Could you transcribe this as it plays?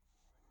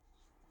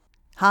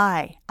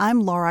Hi, I'm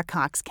Laura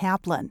Cox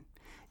Kaplan.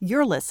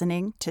 You're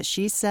listening to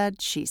She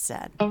Said, She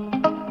Said.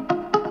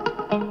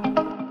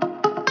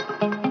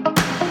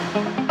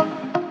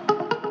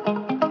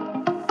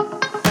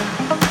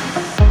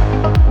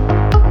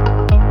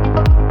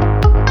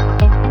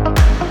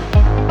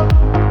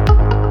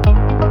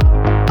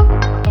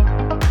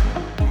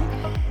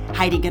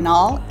 Heidi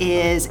Ganahl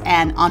is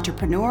an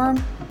entrepreneur,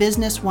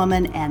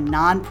 businesswoman, and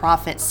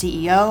nonprofit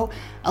CEO,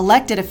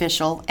 elected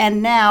official,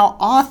 and now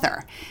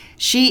author.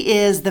 She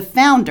is the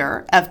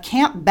founder of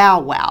Camp Bow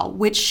Wow,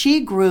 which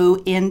she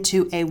grew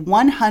into a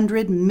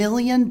 $100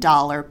 million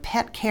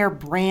pet care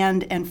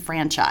brand and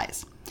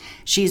franchise.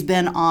 She's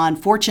been on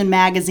Fortune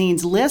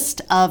magazine's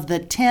list of the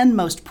 10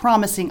 most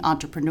promising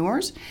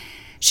entrepreneurs.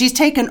 She's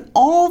taken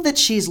all that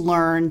she's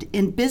learned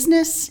in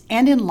business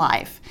and in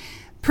life,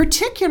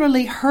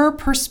 particularly her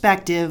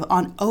perspective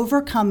on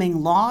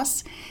overcoming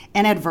loss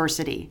and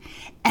adversity.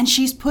 And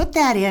she's put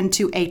that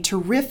into a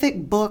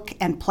terrific book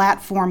and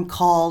platform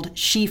called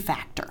She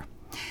Factor.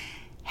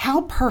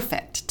 How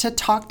perfect to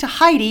talk to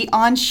Heidi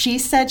on She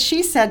Said,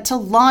 She Said to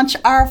launch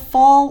our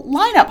fall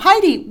lineup.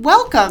 Heidi,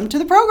 welcome to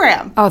the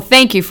program. Oh,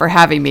 thank you for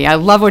having me. I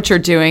love what you're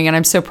doing, and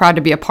I'm so proud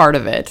to be a part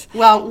of it.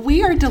 Well,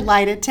 we are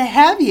delighted to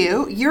have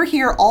you. You're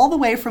here all the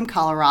way from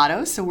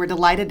Colorado, so we're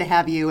delighted to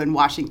have you in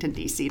Washington,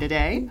 D.C.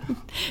 today.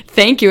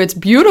 Thank you. It's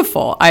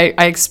beautiful. I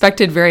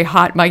expected very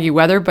hot, muggy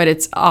weather, but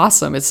it's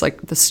awesome. It's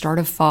like the start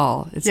of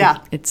fall.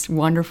 It's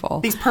wonderful.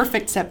 These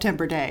perfect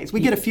September days. We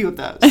get a few of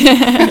those.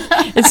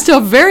 It's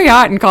still very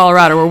hot in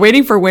Colorado. We're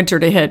waiting for winter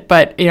to hit,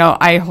 but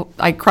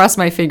I cross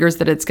my fingers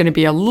that it's going to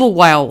be a little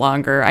while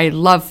longer. I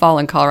love fall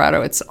in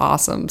Colorado. It's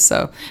awesome.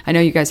 So I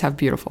know you guys have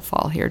beautiful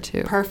fall here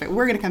too. Perfect.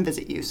 We're going to come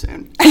visit you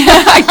soon.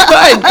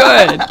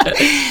 Good.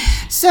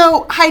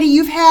 So Heidi,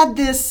 you've had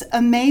this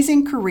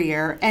amazing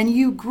career and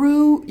you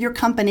grew your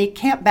company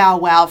Camp Bow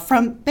Wow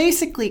from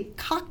basically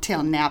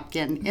cocktail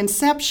napkin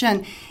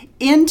inception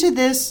into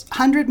this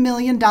 $100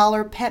 million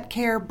pet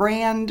care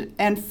brand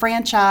and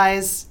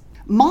franchise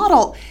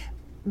model.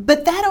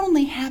 But that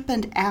only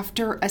happened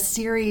after a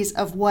series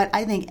of what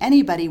I think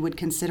anybody would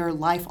consider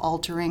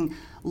life-altering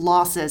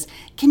losses.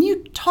 Can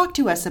you talk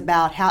to us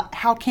about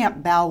how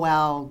Camp Bow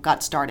Wow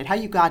got started, how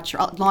you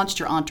launched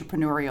your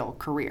entrepreneurial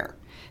career?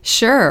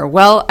 Sure.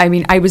 Well,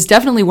 I was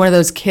definitely one of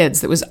those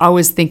kids that was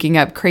always thinking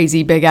up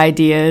crazy big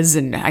ideas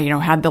and,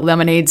 had the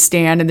lemonade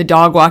stand and the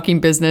dog walking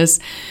business,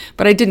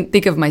 but I didn't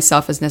think of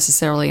myself as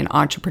necessarily an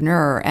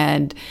entrepreneur.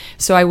 And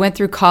so I went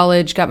through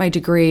college, got my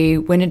degree,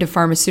 went into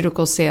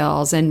pharmaceutical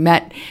sales and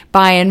met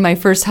Brian, my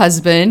first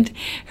husband,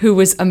 who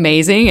was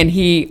amazing. And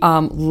he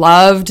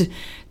loved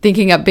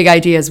thinking up big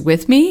ideas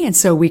with me. And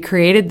so we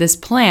created this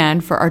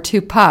plan for our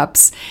two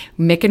pups,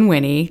 Mick and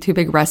Winnie, two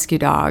big rescue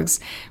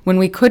dogs, when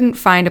we couldn't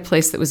find a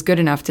place that was good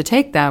enough to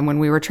take them when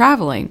we were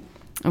traveling.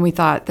 And we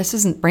thought, this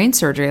isn't brain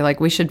surgery.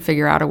 Like, we should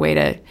figure out a way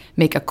to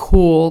make a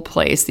cool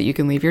place that you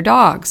can leave your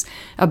dogs.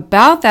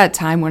 About that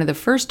time, one of the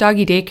first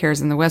doggy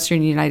daycares in the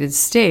Western United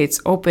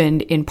States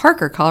opened in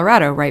Parker,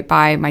 Colorado, right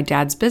by my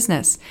dad's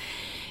business.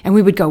 And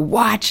we would go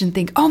watch and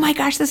think, oh my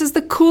gosh, this is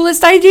the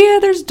coolest idea.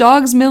 There's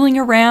dogs milling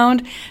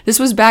around. This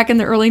was back in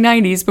the early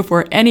 90s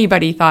before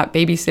anybody thought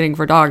babysitting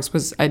for dogs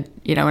was an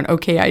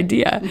okay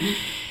idea. Mm-hmm.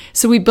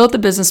 So we built the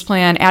business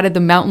plan, added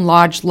the mountain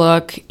lodge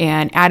look,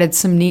 and added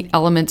some neat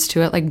elements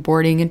to it, like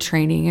boarding and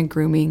training and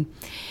grooming.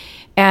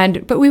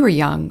 But we were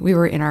young. We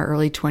were in our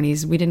early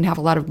 20s. We didn't have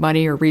a lot of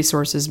money or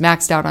resources,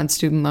 maxed out on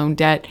student loan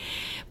debt,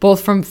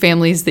 both from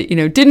families that,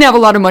 didn't have a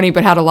lot of money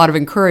but had a lot of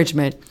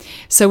encouragement.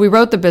 So we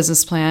wrote the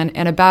business plan,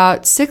 and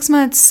about 6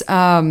 months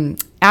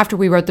after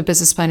we wrote the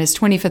business plan, his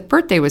 25th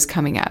birthday was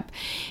coming up.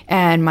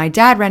 And my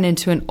dad ran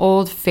into an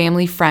old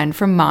family friend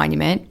from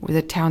Monument,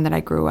 the town that I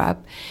grew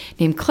up,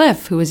 named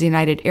Cliff, who was a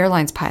United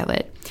Airlines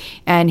pilot.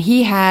 And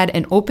he had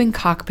an open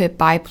cockpit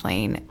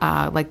biplane,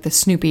 like the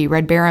Snoopy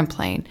Red Baron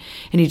plane,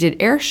 and he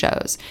did air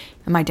shows.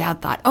 And my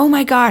dad thought, oh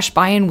my gosh,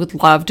 Brian would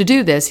love to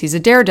do this. He's a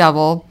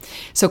daredevil.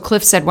 So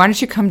Cliff said, why don't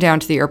you come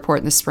down to the airport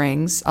in the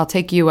Springs? I'll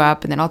take you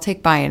up, and then I'll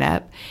take Brian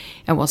up,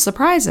 and we'll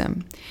surprise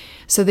him.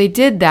 So they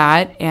did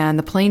that, and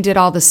the plane did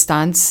all the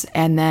stunts,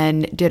 and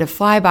then did a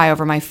flyby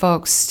over my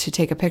folks to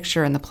take a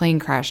picture, and the plane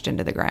crashed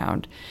into the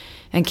ground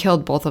and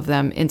killed both of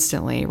them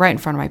instantly, right in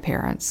front of my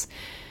parents.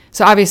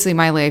 So obviously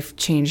my life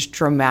changed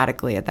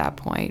dramatically at that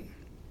point,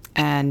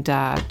 and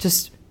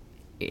just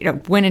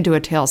went into a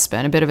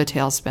bit of a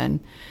tailspin.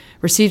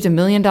 Received $1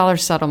 million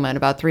settlement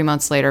about 3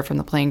 months later from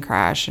the plane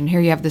crash, and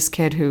here you have this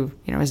kid who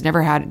has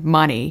never had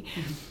money,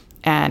 mm-hmm.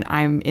 and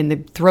I'm in the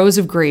throes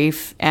of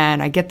grief,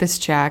 and I get this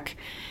check.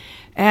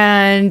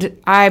 And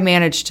I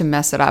managed to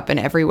mess it up in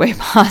every way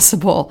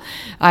possible.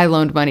 I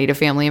loaned money to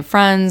family and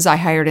friends. I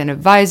hired an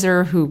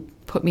advisor who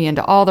put me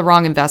into all the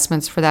wrong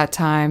investments for that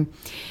time.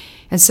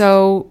 And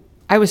so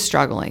I was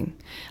struggling.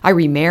 I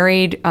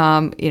remarried,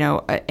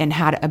 and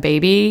had a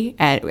baby,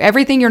 and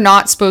everything you're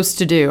not supposed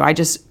to do. I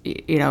just,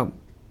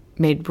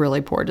 made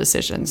really poor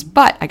decisions.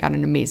 But I got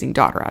an amazing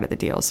daughter out of the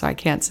deal, so I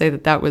can't say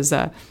that was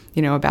a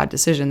bad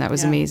decision. That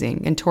was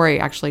amazing. And Tori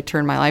actually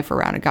turned my life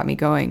around and got me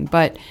going.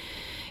 But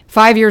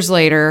 5 years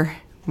later,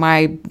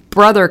 My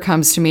brother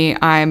comes to me.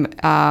 I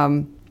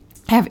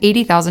have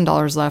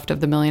 $80,000 left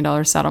of the $1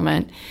 million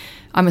settlement.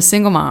 I'm a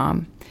single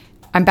mom.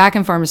 I'm back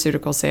in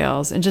pharmaceutical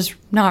sales and just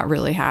not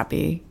really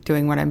happy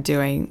doing what I'm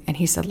doing. And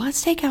he said,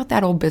 let's take out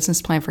that old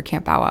business plan for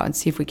Camp Bow Wow and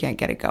see if we can't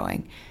get it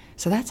going.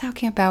 So that's how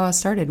Camp Bow Wow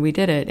started. We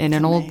did it in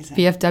an old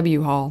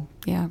VFW hall.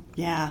 Yeah.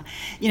 Yeah.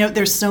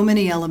 There's so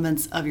many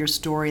elements of your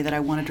story that I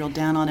want to drill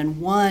down on.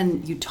 And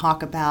one you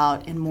talk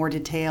about in more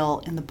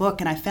detail in the book.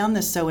 And I found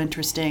this so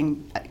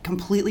interesting,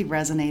 completely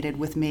resonated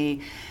with me.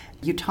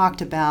 You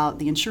talked about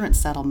the insurance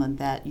settlement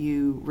that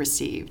you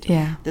received,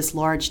 this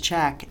large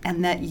check,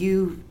 and that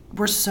you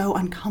were so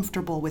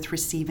uncomfortable with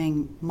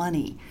receiving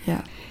money.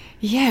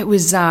 Yeah, it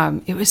was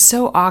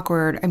so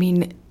awkward. I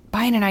mean,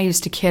 Brian and I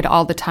used to kid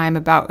all the time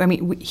about,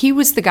 he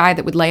was the guy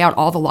that would lay out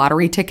all the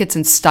lottery tickets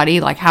and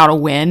study like how to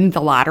win the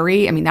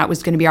lottery. I mean, that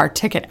was going to be our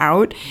ticket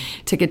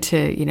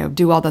to,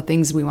 do all the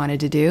things we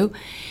wanted to do.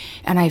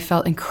 And I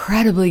felt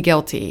incredibly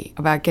guilty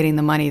about getting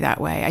the money that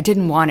way. I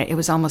didn't want it. It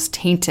was almost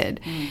tainted.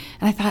 And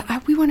I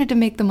thought, we wanted to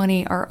make the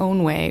money our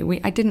own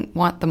way. I didn't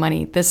want the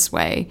money this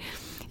way.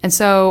 And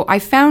so I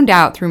found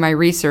out through my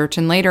research,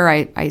 and later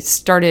I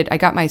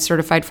got my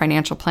certified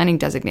financial planning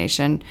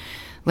designation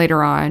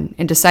later on,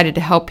 and decided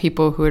to help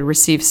people who had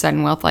received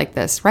sudden wealth like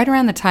this right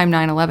around the time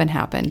 9/11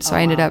 happened. So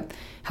I ended up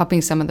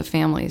helping some of the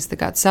families that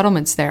got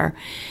settlements there.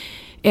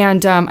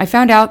 And I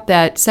found out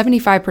that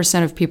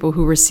 75% of people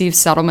who receive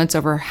settlements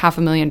over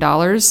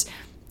 $500,000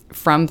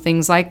 from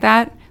things like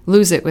that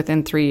lose it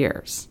within 3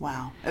 years.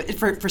 Wow.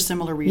 For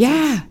similar reasons.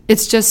 Yeah.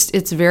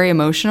 It's very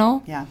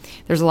emotional. Yeah.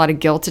 There's a lot of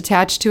guilt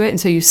attached to it. And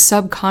so you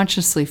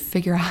subconsciously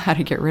figure out how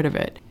to get rid of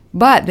it.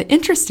 But the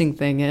interesting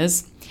thing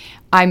is,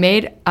 I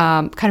made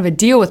kind of a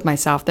deal with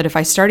myself that if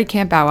I started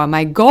Camp Bow Wow,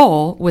 my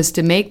goal was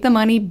to make the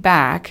money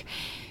back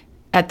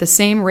at the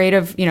same rate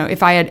of,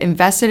 if I had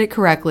invested it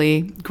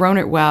correctly, grown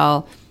it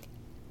well,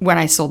 when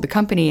I sold the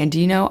company. And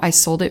do you know, I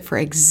sold it for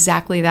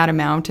exactly that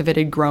amount if it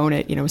had grown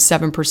at,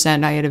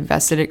 7%, I had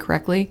invested it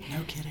correctly.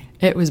 No kidding.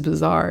 It was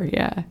bizarre,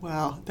 yeah.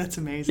 Wow, that's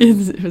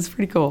amazing. It was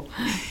pretty cool.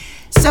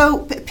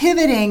 So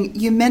pivoting,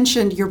 you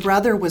mentioned your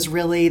brother was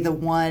really the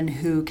one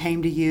who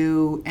came to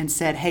you and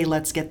said, hey,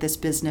 let's get this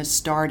business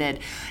started.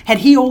 Had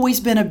he always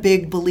been a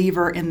big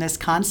believer in this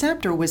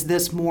concept, or was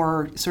this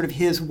more sort of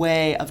his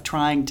way of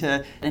trying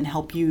to and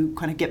help you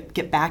kind of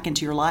get back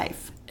into your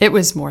life? It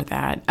was more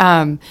that.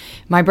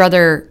 My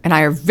brother and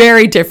I are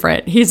very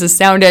different. He's a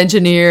sound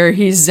engineer.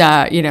 He's,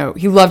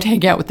 he loved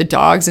hanging out with the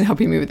dogs and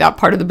helping me with that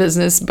part of the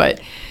business, but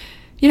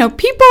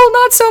people,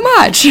 not so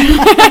much. So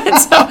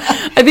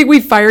I think we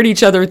fired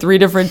each other 3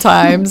 different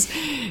times.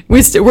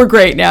 We're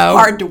great now.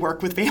 Hard to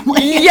work with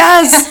family.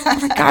 Yes. Oh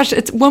my gosh.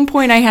 At one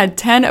point I had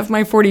 10 of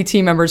my 40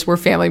 team members were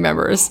family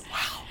members.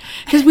 Wow.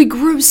 Because we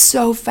grew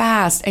so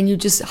fast, and you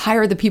just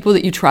hire the people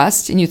that you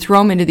trust and you throw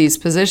them into these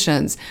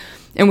positions.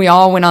 And we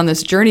all went on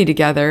this journey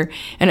together.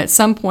 And at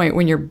some point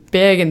when you're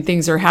big and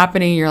things are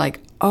happening, you're like,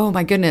 oh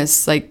my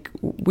goodness, like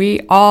we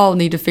all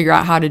need to figure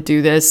out how to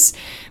do this.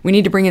 We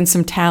need to bring in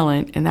some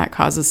talent, and that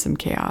causes some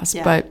chaos.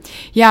 Yeah. But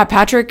yeah,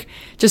 Patrick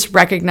just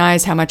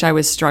recognized how much I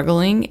was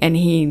struggling, and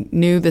he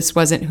knew this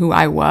wasn't who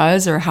I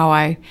was or how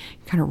I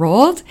kind of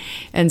rolled.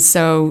 And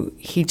so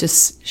he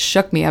just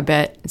shook me a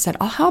bit and said,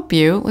 I'll help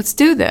you. Let's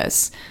do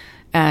this.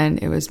 And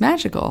it was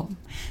magical.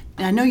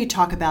 And I know you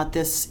talk about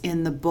this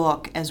in the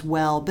book as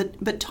well,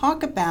 but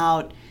talk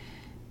about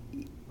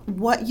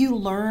what you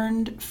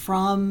learned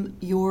from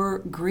your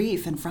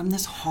grief and from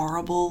this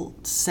horrible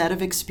set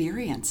of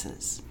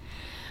experiences.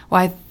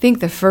 Well, I think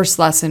the first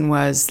lesson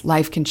was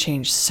life can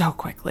change so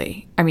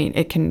quickly. I mean,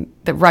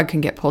 the rug can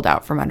get pulled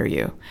out from under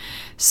you.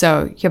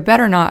 So you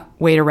better not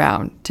wait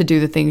around to do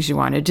the things you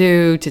want to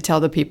do, to tell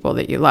the people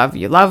that you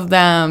love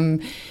them.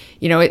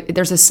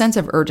 There's a sense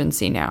of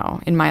urgency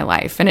now in my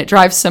life, and it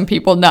drives some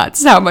people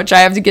nuts how much I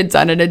have to get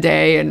done in a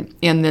day, and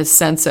in this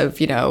sense of,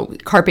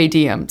 carpe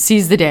diem,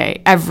 seize the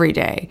day, every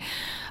day.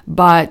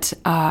 But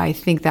I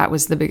think that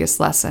was the biggest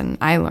lesson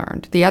I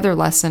learned. The other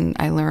lesson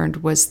I learned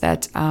was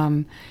that,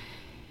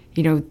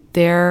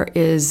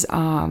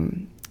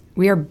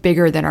 we are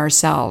bigger than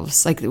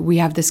ourselves. Like, we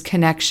have this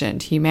connection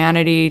to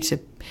humanity, to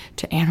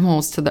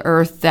animals, to the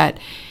earth that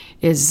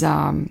is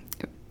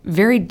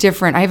very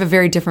different. I have a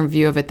very different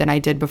view of it than I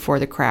did before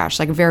the crash.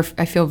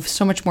 I feel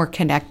so much more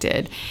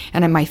connected,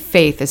 and my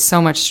faith is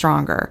so much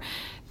stronger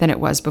than it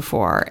was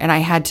before. And I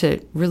had to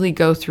really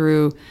go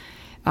through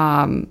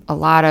a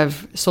lot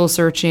of soul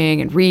searching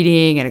and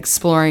reading and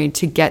exploring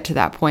to get to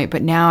that point.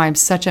 But now I'm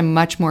such a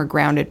much more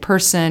grounded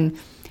person.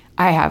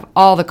 I have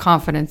all the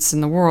confidence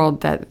in the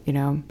world that,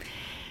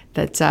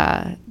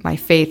 my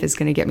faith is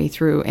going to get me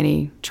through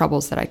any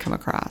troubles that I come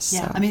across.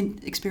 Yeah, So.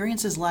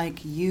 Experiences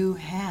like you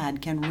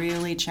had can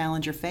really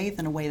challenge your faith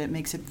in a way that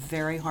makes it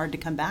very hard to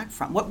come back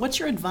from. What's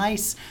your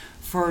advice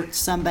for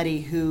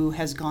somebody who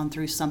has gone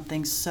through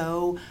something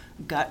so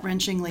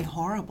gut-wrenchingly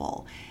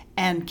horrible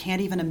and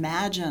can't even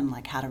imagine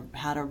how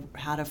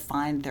to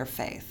find their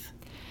faith?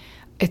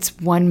 It's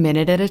 1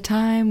 minute at a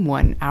time,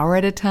 1 hour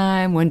at a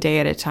time, 1 day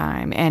at a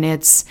time, and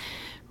it's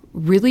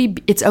really,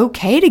 it's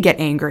okay to get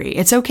angry.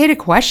 It's okay to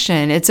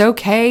question. It's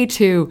okay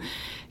to,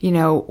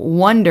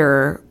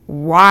 wonder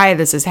why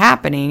this is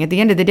happening. At the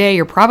end of the day,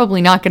 you're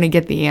probably not going to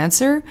get the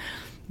answer,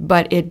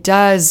 but it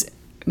does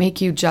make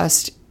you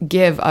just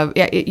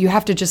you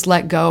have to just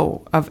let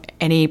go of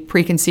any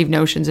preconceived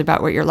notions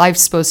about what your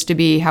life's supposed to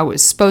be, how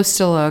it's supposed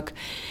to look,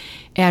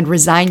 and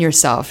resign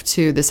yourself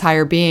to this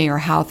higher being or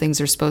how things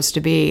are supposed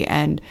to be.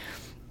 And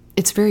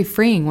it's very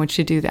freeing once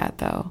you do that,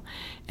 though,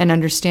 and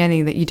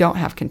understanding that you don't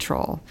have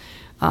control.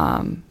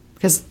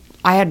 Because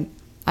I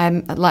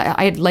had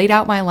laid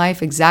out my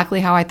life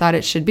exactly how I thought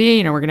it should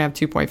be. We're going to have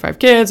 2.5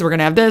 kids. We're going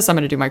to have this. I'm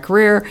going to do my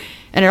career.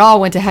 And it all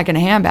went to heck in a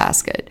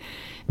handbasket.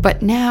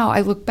 But now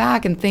I look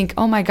back and think,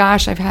 oh my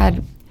gosh, I've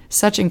had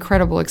such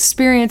incredible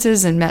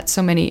experiences and met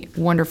so many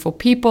wonderful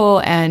people.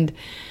 And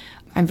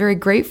I'm very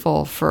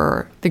grateful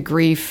for the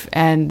grief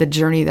and the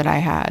journey that I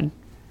had.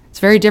 It's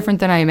very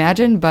different than I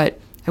imagined, but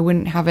I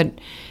wouldn't have it,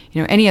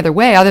 any other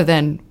way other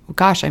than,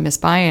 gosh, I miss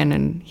Brian,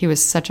 and he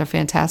was such a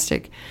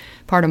fantastic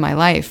part of my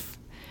life.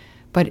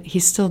 But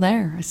he's still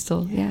there.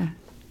 Yeah.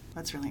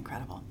 That's really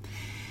incredible.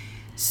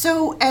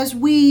 So as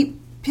we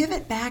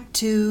pivot back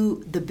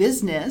to the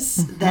business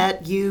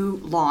that you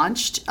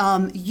launched,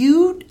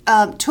 you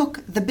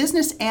took the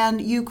business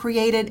and you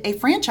created a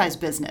franchise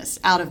business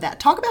out of that.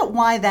 Talk about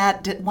why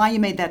you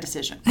made that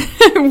decision.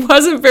 It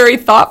wasn't very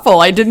thoughtful.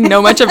 I didn't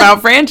know much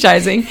about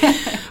franchising,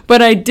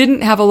 but I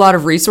didn't have a lot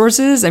of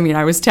resources.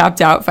 I was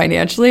tapped out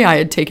financially. I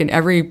had taken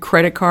every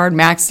credit card,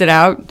 maxed it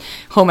out,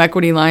 home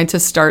equity line to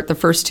start the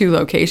first 2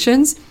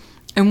 locations.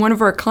 And one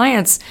of our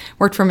clients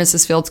worked for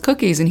Mrs. Fields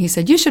Cookies, and he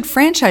said, you should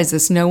franchise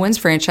this. No one's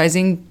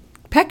franchising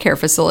pet care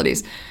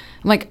facilities.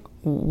 I'm like,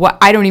 what?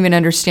 I don't even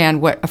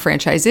understand what a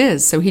franchise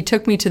is. So he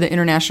took me to the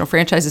International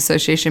Franchise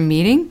Association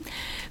meeting,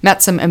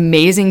 met some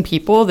amazing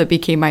people that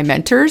became my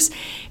mentors.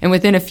 And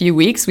within a few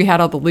weeks, we had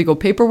all the legal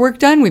paperwork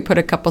done. We put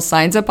a couple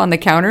signs up on the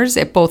counters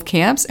at both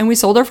camps, and we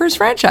sold our first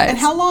franchise. And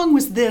how long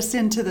was this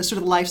into the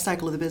sort of life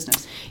cycle of the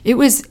business? It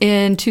was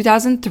in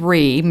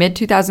 2003,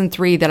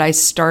 mid-2003, that I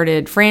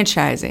started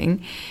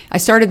franchising. I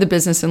started the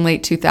business in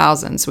late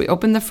 2000. So we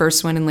opened the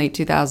first one in late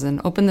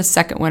 2000, opened the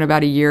second one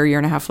about a year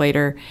and a half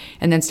later,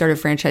 and then started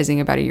franchising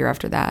about a year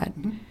after that.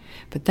 Mm-hmm.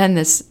 But then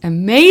this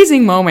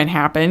amazing moment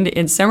happened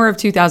in summer of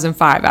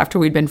 2005 after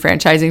we'd been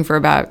franchising for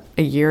about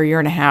a year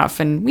and a half,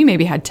 and we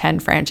maybe had 10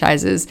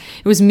 franchises.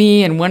 It was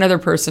me and one other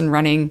person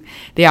running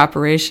the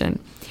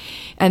operation.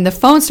 And the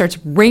phone starts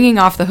ringing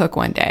off the hook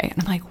one day.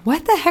 And I'm like,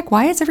 what the heck?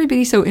 Why is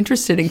everybody so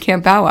interested in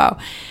Camp Bow Wow?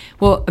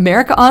 Well,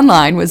 America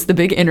Online was the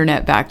big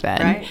internet back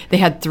then. Right. They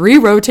had 3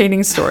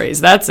 rotating stories.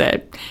 That's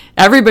it.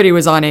 Everybody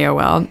was on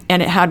AOL.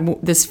 And it had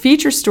this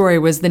feature story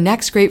was the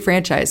next great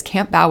franchise,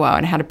 Camp Bow Wow,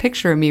 and it had a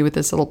picture of me with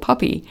this little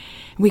puppy.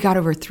 We got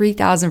over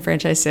 3,000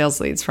 franchise sales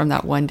leads from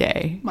that one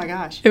day. My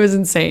gosh. It was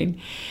insane.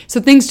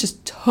 So things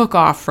just took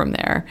off from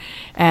there.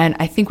 And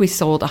I think we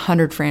sold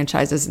 100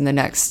 franchises in the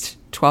next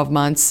 12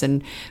 months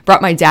and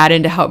brought my dad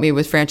in to help me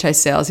with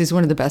franchise sales. He's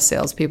one of the best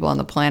salespeople on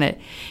the planet.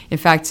 In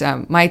fact,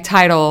 my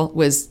title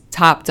was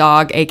Top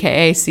Dog,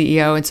 aka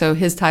CEO, and so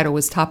his title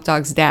was Top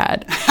Dog's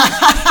dad.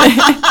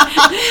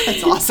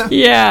 That's awesome.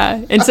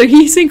 Yeah, and so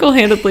he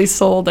single-handedly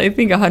sold, I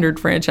think, 100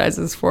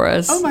 franchises for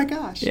us. Oh my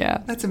gosh.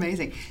 Yeah. That's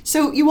amazing.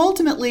 So you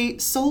ultimately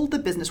sold the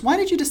business. Why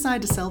did you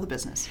decide to sell the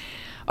business?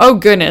 Oh,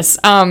 goodness.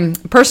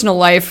 Personal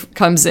life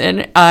comes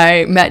in.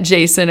 I met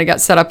Jason. I got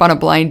set up on a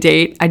blind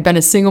date. I'd been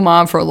a single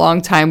mom for a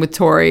long time with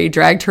Tori,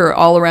 dragged her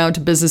all around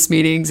to business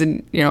meetings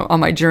and, on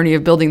my journey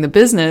of building the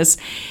business.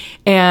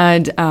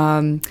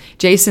 And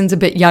Jason's a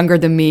bit younger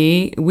than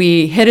me.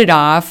 We hit it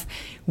off.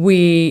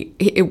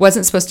 It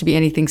wasn't supposed to be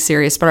anything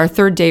serious, but our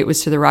third date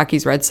was to the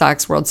Rockies Red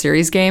Sox World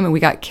Series game, and we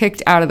got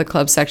kicked out of the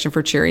club section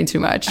for cheering too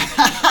much.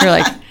 We're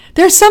like,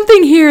 there's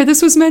something here.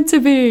 This was meant to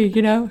be,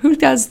 who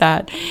does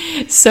that?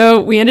 So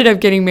we ended up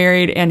getting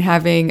married and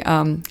having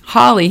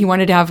Holly. He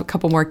wanted to have a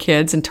couple more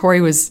kids, and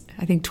Tori was,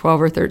 I think,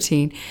 12 or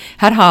 13,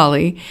 had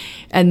Holly,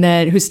 and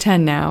then who's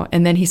 10 now.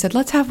 And then he said,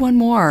 let's have one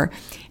more.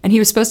 And he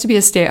was supposed to be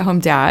a stay-at-home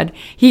dad.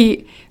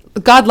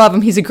 God love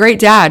him, he's a great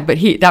dad, but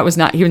he was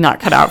not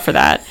cut out for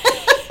that.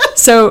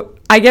 So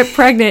I get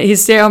pregnant,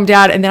 he's stay-at-home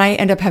dad, and then I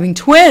end up having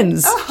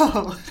twins.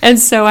 Oh. And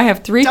so I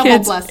have 3 Double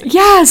kids. Blessing.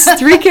 Yes,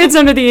 3 kids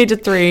under the age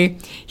of 3.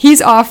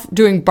 He's off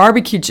doing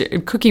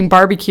cooking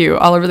barbecue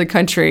all over the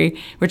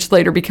country, which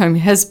later became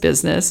his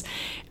business.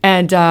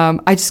 And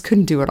I just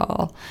couldn't do it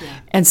all. Yeah.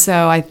 And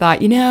so I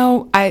thought,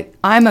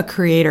 I'm a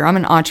creator. I'm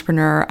an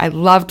entrepreneur. I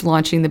loved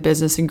launching the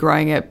business and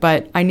growing it,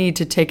 but I need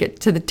to take it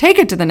to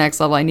the next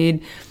level. I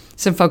need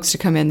some folks to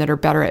come in that are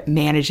better at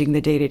managing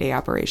the day-to-day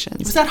operations.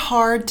 Was that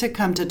hard to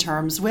come to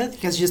terms with?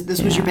 Because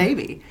this was your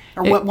baby,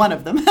 or one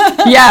of them.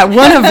 Yeah,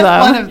 one of them.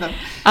 One of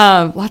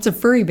them. Lots of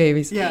furry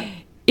babies. Yeah.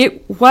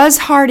 It was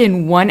hard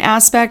in one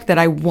aspect that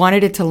I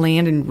wanted it to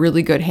land in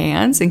really good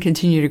hands and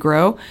continue to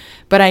grow,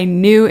 but I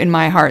knew in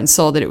my heart and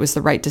soul that it was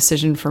the right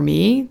decision for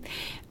me,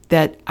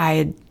 that I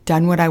had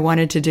done what I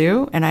wanted to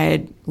do, and I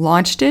had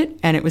launched it,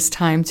 and it was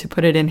time to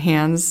put it in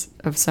hands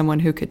of someone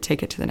who could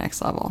take it to the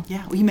next level.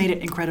 Yeah, well, you made it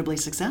incredibly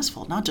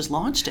successful. Not just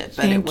launched it,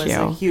 but Thank it was you.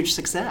 a huge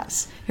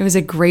success. It was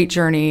a great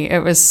journey.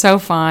 It was so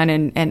fun,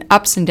 and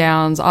ups and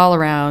downs all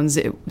around.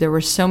 There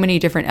were so many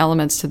different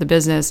elements to the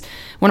business.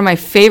 One of my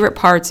favorite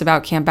parts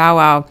about Camp Bow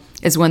Wow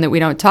is one that we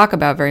don't talk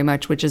about very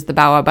much, which is the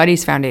Bow Wow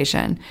Buddies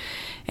Foundation.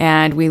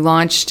 And we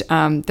launched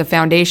the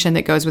foundation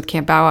that goes with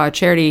Camp Bow Wow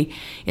charity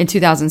in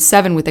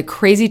 2007 with a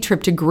crazy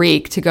trip to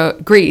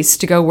Greece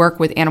to go work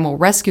with animal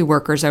rescue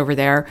workers over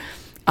there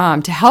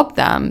to help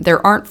them.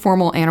 There aren't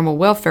formal animal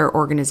welfare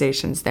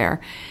organizations there.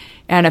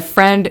 And a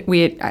friend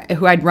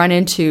who I'd run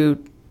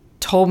into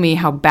told me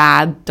how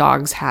bad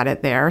dogs had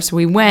it there. So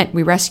we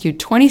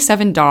rescued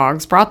 27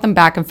 dogs, brought them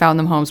back and found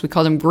them homes. We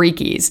called them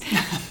Greekies.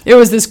 It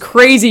was this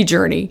crazy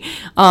journey.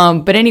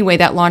 But anyway,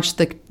 that launched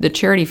the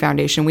charity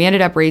foundation. We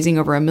ended up raising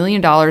over $1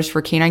 million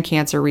for canine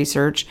cancer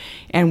research,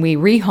 and we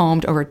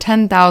rehomed over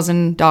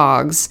 10,000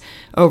 dogs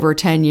over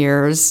 10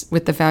 years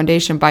with the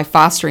foundation by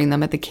fostering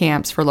them at the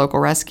camps for local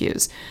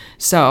rescues.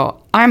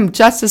 So I'm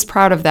just as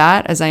proud of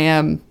that as I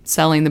am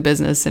selling the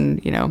business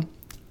and,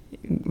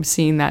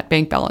 seeing that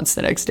bank balance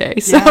the next day.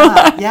 So.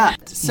 Yeah.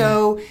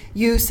 So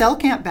you sell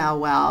Camp Bow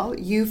Wow.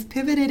 You've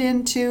pivoted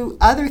into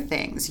other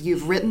things.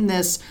 You've written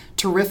this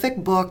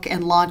terrific book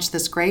and launched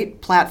this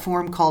great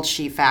platform called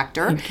She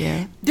Factor. Thank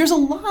you. There's a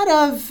lot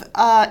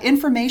of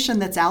information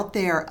that's out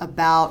there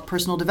about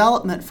personal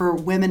development for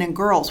women and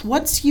girls.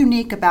 What's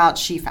unique about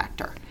She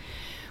Factor?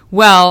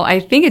 Well, I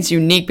think it's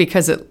unique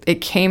because it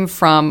came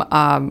from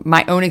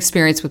my own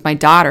experience with my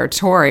daughter,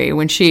 Tori.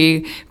 When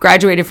she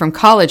graduated from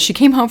college, she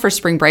came home for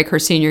spring break her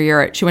senior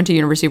year. She went to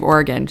University of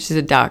Oregon. She's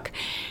a duck.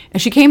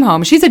 And she came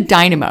home. She's a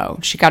dynamo.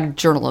 She got a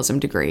journalism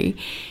degree.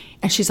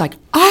 And she's like,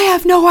 I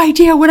have no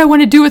idea what I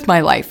want to do with my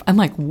life. I'm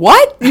like,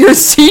 what? You're a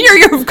senior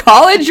year of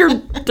college?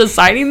 You're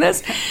deciding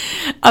this?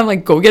 I'm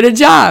like, go get a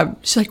job.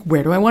 She's like,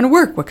 where do I want to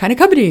work? What kind of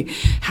company?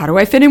 How do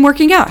I fit in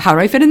working out? How do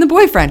I fit in the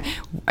boyfriend?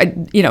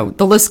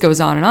 The list goes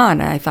on.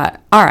 And I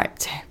thought, all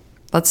right,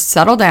 let's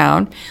settle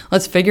down.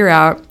 Let's figure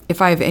out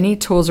if I have any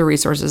tools or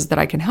resources that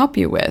I can help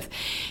you with.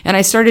 And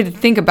I started to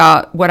think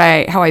about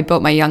how I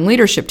built my young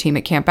leadership team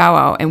at Camp Bow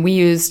Wow. And we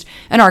used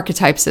an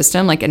archetype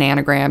system like an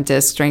anagram,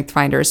 disc, strength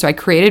finder. So I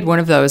created one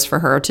of those for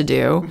her to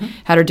do,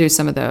 had her do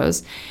some of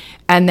those.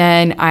 And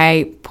then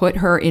I put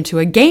her into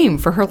a game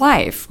for her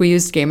life. We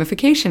used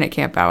gamification at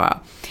Camp Bow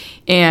Wow.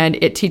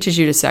 And it teaches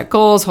you to set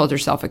goals, hold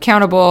yourself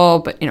accountable,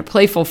 but in a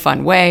playful,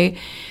 fun way.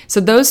 So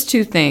those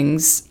two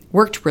things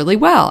worked really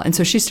well. And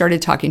so she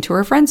started talking to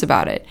her friends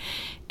about it.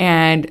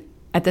 And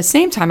at the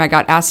same time, I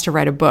got asked to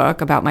write a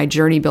book about my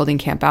journey building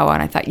Camp Bow Wow.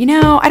 And I thought,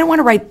 I don't want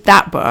to write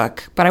that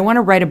book, but I want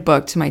to write a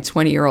book to my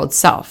 20-year-old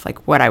self,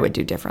 like what I would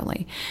do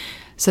differently.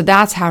 So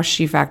that's how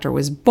She Factor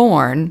was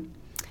born.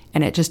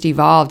 And it just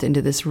evolved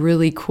into this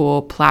really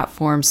cool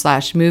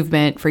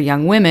platform/movement for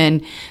young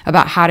women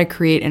about how to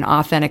create an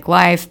authentic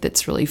life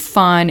that's really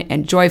fun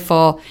and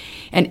joyful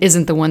and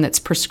isn't the one that's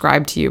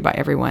prescribed to you by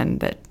everyone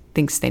that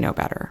thinks they know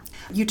better.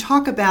 You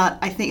talk about,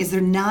 I think, is there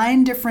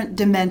 9 different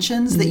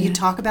dimensions that you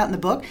talk about in the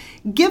book?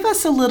 Give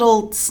us a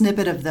little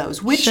snippet of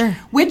those. Which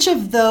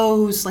of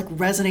those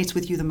resonates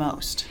with you the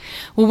most?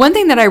 Well, one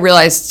thing that I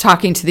realized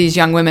talking to these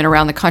young women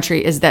around the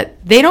country is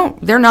that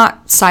they're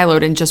not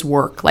siloed in just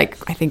work like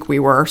I think we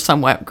were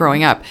somewhat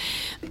growing up.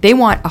 They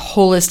want a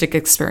holistic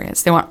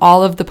experience. They want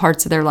all of the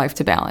parts of their life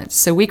to balance.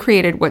 So we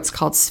created what's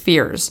called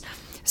spheres.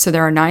 So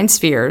there are 9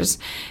 spheres.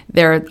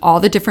 They're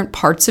all the different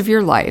parts of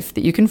your life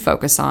that you can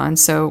focus on.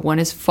 So one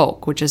is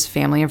folk, which is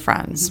family and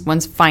friends.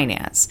 One's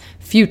finance,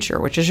 future,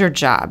 which is your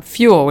job,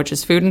 fuel, which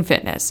is food and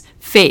fitness,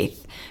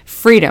 faith,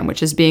 freedom,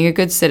 which is being a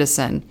good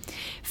citizen,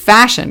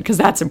 fashion, because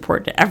that's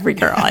important to every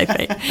girl, I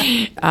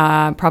think.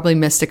 Probably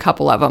missed a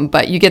couple of them,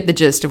 but you get the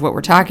gist of what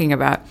we're talking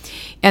about.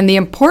 And the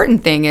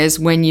important thing is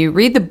when you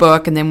read the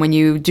book and then when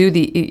you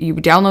you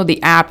download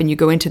the app and you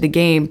go into the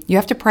game, you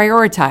have to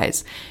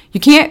prioritize. You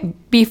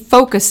can't be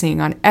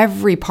focusing on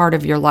every part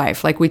of your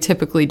life like we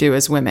typically do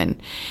as women.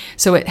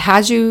 So it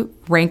has you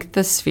rank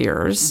the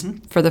spheres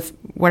for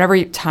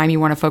whatever time you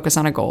want to focus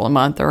on a goal, a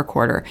month or a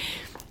quarter.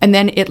 And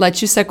then it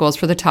lets you set goals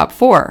for the top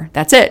 4.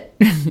 That's it.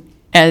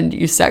 And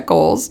you set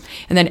goals,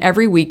 and then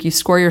every week you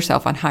score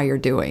yourself on how you're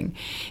doing.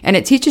 And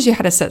it teaches you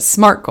how to set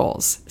SMART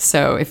goals.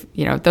 So if,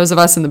 those of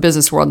us in the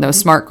business world know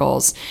SMART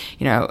goals,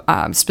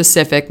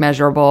 specific,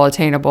 measurable,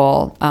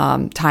 attainable,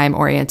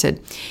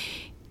 time-oriented.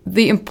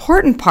 The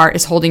important part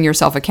is holding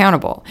yourself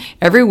accountable.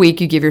 Every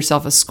week you give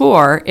yourself a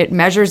score, it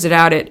measures it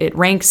out, it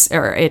ranks,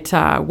 or it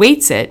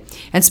weights it,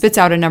 and spits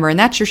out a number, and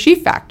that's your She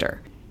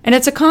Factor. And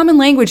it's a common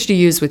language to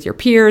use with your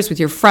peers, with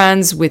your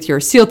friends, with your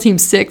SEAL Team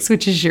 6,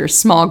 which is your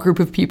small group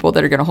of people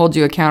that are going to hold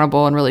you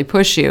accountable and really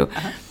push you.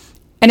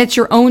 And it's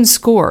your own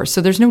score, so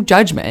there's no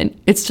judgment.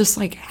 It's just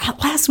like,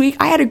 last week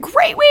I had a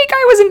great week,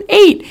 I was an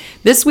 8.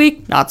 This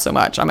week, not so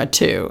much, I'm a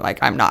 2.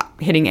 I'm not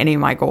hitting any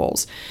of my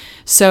goals.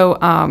 So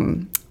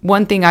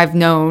one thing I've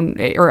known,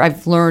 or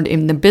I've learned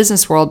in the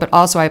business world, but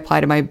also I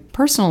apply to my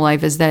personal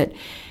life, is that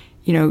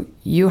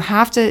you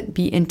have to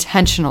be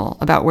intentional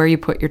about where you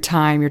put your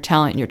time, your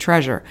talent, and your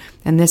treasure.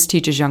 And this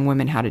teaches young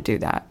women how to do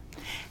that.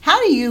 How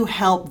do you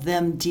help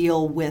them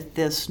deal with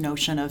this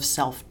notion of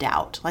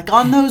self-doubt? Like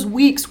on those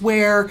weeks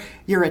where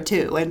you're a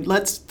 2, and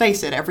let's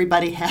face it,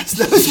 everybody has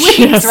those weeks,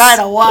 Yes. right?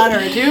 A 1 or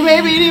a 2,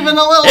 maybe even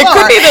a little It lower.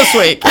 could be this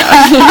week.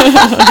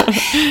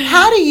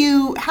 How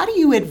do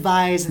you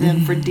advise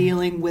them for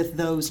dealing with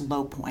those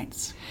low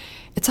points?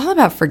 It's all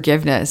about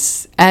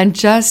forgiveness and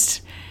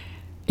just,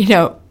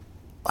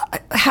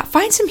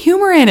 find some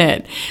humor in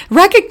it.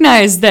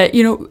 Recognize that,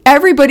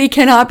 everybody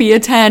cannot be a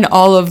 10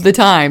 all of the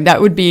time.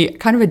 That would be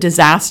kind of a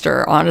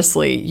disaster,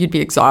 honestly. You'd be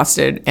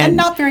exhausted. And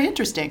not very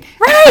interesting.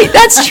 Right.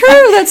 That's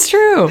true. That's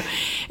true.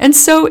 And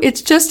so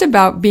it's just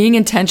about being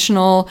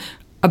intentional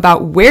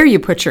about where you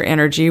put your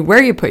energy,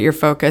 where you put your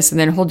focus, and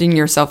then holding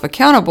yourself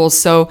accountable.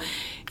 So,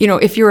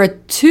 if you're a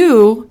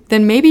 2,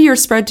 then maybe you're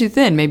spread too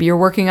thin. Maybe you're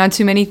working on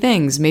too many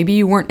things. Maybe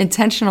you weren't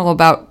intentional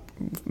about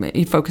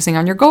focusing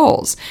on your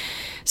goals.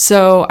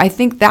 So I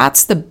think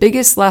that's the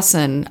biggest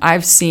lesson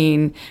I've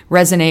seen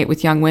resonate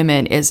with young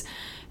women is,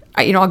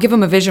 I'll give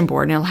them a vision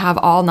board and it'll have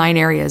all 9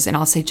 areas and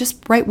I'll say,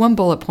 just write one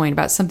bullet point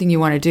about something you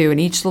want to do in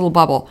each little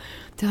bubble.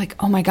 They're like,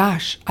 oh my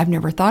gosh, I've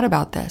never thought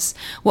about this.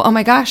 Well, oh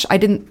my gosh, I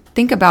didn't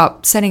think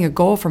about setting a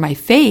goal for my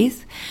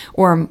faith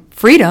or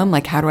freedom.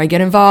 Like, how do I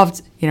get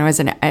involved, as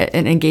an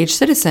engaged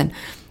citizen?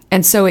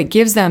 And so it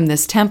gives them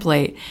this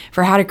template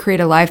for how to create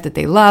a life that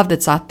they love,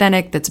 that's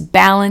authentic, that's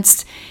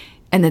balanced,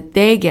 and that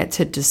they get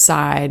to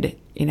decide,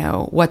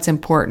 what's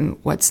important,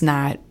 what's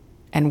not,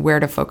 and where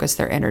to focus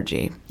their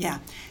energy. Yeah.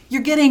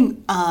 You're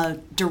getting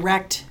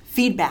direct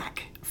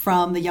feedback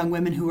from the young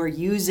women who are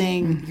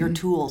using your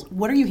tools.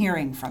 What are you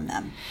hearing from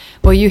them?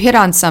 Well, you hit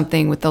on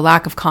something with the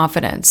lack of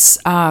confidence.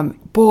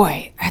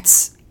 Boy,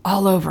 that's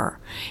all over.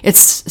 It's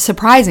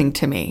surprising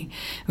to me.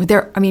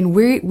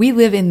 We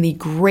live in the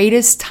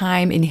greatest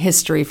time in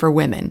history for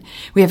women.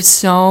 We have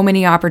so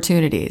many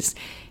opportunities.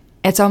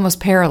 It's almost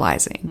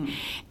paralyzing.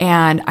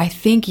 And I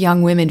think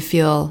young women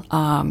feel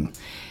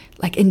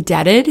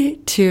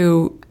indebted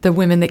to the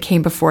women that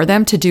came before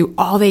them to do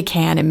all they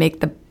can and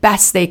make the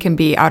best they can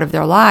be out of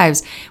their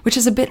lives, which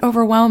is a bit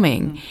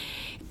overwhelming.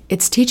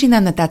 It's teaching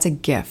them that that's a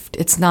gift.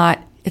 It's not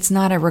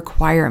a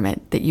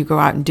requirement that you go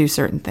out and do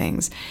certain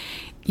things.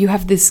 You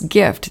have this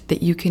gift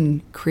that you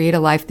can create a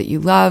life that you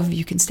love.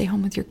 You can stay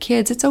home with your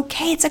kids. It's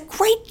okay. It's a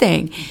great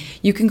thing.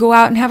 You can go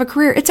out and have a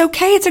career. It's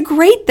okay. It's a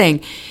great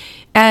thing.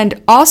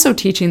 And also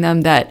teaching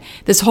them that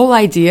this whole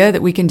idea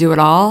that we can do it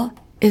all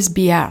is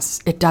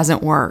BS. It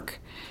doesn't work.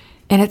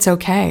 And it's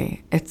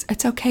okay.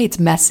 It's okay. It's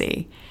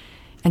messy.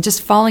 And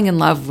just falling in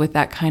love with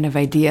that kind of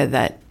idea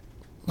that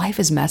life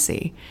is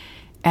messy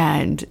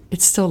and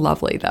it's still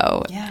lovely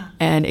though. Yeah.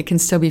 And it can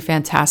still be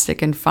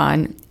fantastic and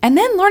fun. And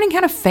then learning how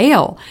to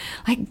fail.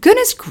 Like,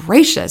 goodness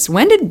gracious,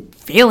 when did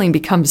failing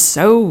become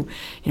so,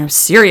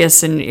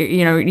 serious and,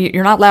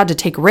 you're not allowed to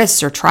take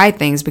risks or try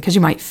things because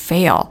you might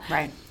fail.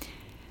 Right.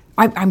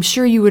 I'm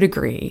sure you would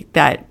agree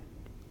that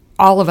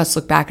all of us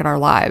look back at our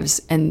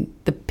lives and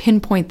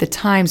pinpoint the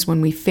times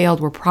when we failed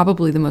were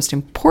probably the most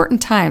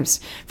important times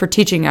for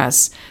teaching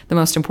us the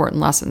most important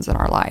lessons in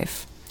our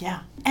life.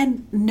 Yeah.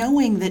 And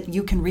knowing that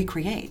you can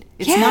recreate.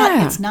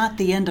 Yeah. It's not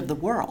the end of the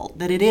world,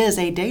 that it is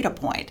a data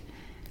point.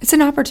 It's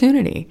an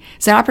opportunity.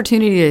 It's an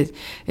opportunity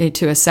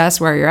to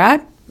assess where you're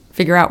at,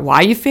 figure out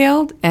why you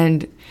failed,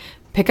 and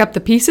pick up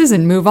the pieces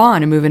and move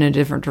on and move in a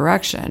different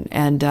direction.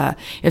 And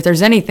if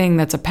there's anything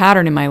that's a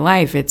pattern in my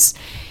life, it's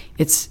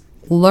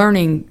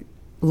learning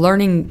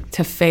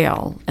to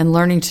fail and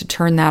learning to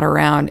turn that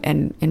around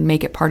and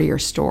make it part of your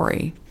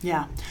story.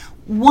 Yeah.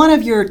 One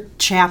of your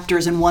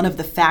chapters and one of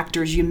the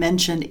factors you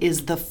mentioned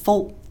is the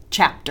folk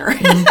chapter.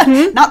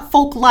 Mm-hmm. Not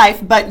folk life,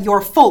 but your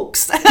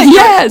folks.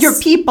 Yes. your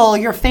people,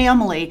 your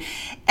family.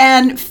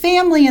 And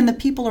family and the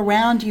people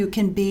around you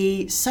can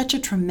be such a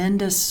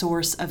tremendous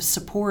source of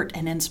support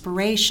and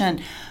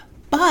inspiration.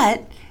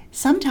 But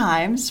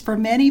sometimes, for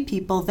many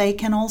people, they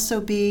can also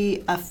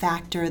be a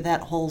factor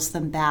that holds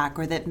them back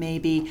or that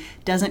maybe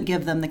doesn't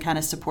give them the kind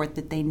of support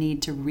that they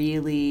need to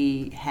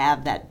really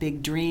have that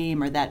big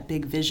dream or that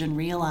big vision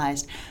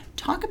realized.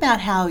 Talk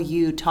about how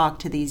you talk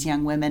to these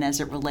young women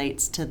as it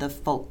relates to the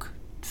folk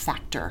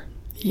factor.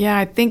 Yeah,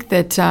 I think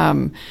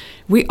that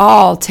we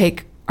all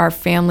take our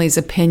family's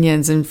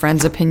opinions and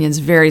friends' opinions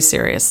very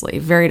seriously,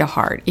 very to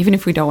heart, even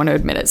if we don't want to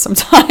admit it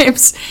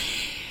sometimes.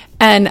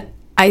 And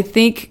I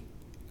think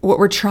what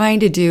we're trying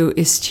to do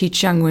is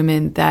teach young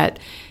women that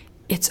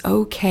it's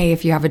okay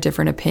if you have a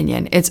different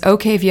opinion. It's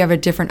okay if you have a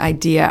different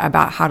idea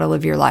about how to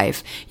live your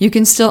life. You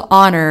can still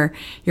honor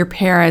your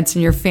parents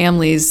and your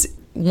family's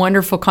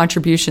wonderful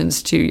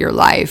contributions to your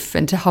life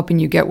and to helping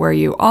you get where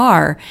you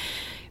are.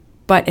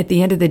 But at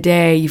the end of the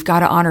day, you've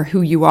got to honor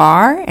who you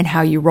are and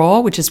how you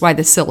roll, which is why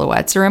the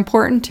silhouettes are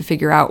important to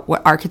figure out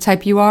what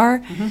archetype you are,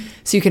 mm-hmm.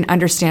 so you can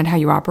understand how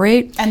you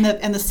operate. And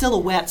the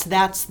silhouettes,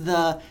 that's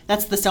the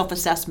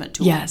self-assessment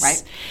tool, yes.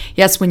 right?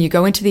 Yes, when you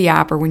go into the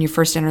app or when you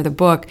first enter the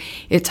book,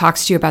 it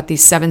talks to you about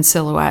these 7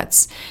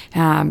 silhouettes,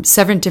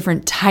 7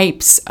 different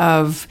types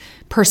of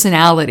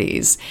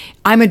personalities.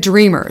 I'm a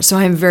dreamer, so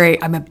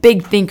I'm a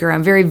big thinker.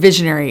 I'm very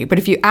visionary. But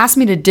if you ask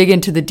me to dig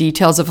into the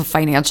details of a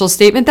financial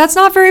statement, that's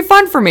not very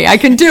fun for me. I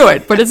can do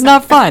it, but it's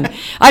not fun.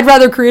 I'd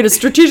rather create a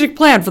strategic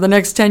plan for the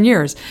next 10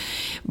 years.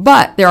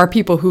 But there are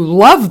people who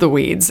love the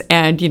weeds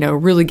and,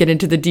 really get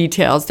into the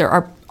details. There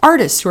are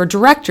artists who are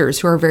directors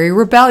who are very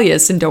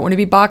rebellious and don't want to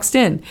be boxed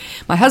in.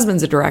 My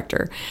husband's a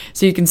director.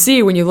 So you can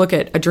see when you look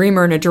at a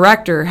dreamer and a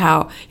director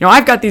how,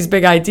 I've got these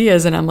big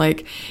ideas and I'm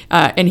like,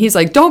 and he's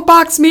like, don't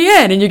box me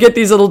in. And you get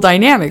these little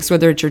dynamics,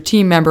 whether it's your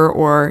team member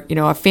or,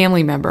 a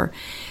family member.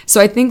 So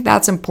I think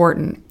that's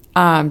important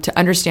to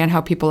understand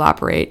how people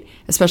operate,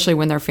 especially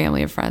when they're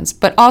family and friends,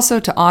 but also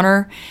to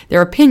honor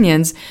their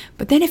opinions.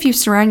 But then if you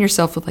surround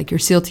yourself with like your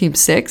SEAL Team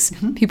 6,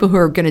 people who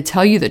are going to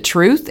tell you the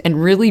truth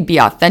and really be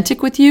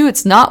authentic with you,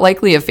 it's not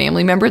likely a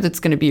family member that's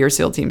going to be your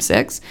SEAL Team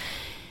 6.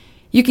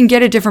 You can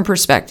get a different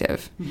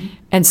perspective.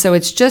 And so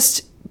it's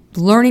just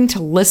learning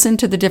to listen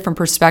to the different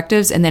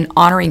perspectives and then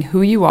honoring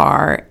who you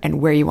are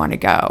and where you want to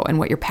go and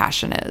what your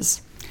passion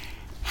is.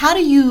 How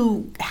do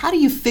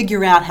you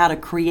figure out how to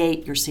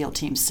create your SEAL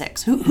Team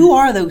 6? Who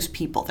are those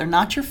people? They're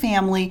not your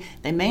family.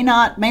 They may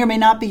or may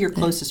not be your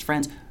closest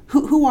friends.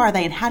 Who are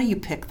they and how do you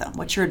pick them?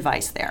 What's your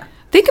advice there?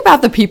 Think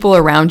about the people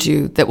around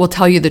you that will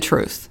tell you the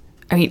truth.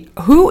 I mean,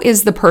 who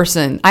is the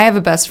person? I have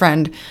a best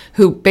friend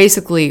who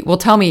basically will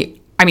tell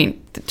me,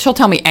 she'll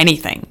tell me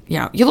anything.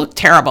 You look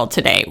terrible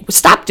today.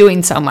 Stop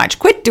doing so much.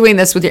 Quit doing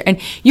this with your, and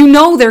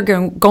they're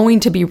going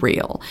to be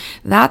real.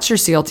 That's your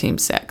SEAL Team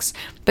 6.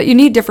 But you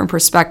need different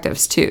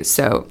perspectives too.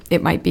 So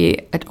it might be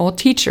an old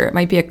teacher. It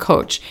might be a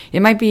coach.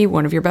 It might be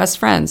one of your best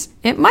friends.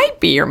 It might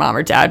be your mom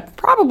or dad.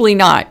 Probably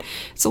not.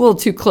 It's a little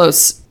too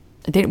close.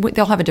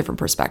 They'll have a different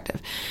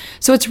perspective.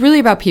 So it's really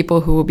about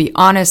people who will be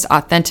honest,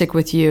 authentic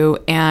with you,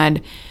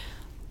 and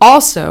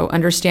also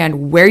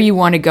understand where you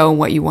want to go and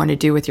what you want to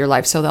do with your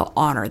life, so they'll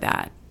honor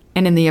that.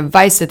 And in the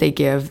advice that they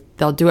give,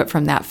 they'll do it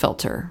from that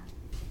filter.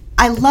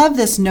 I love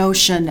this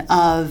notion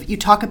of, you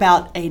talk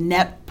about a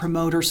net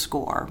promoter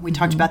score. We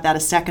talked about that a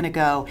second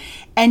ago.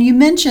 And you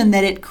mentioned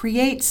that it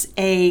creates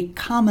a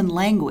common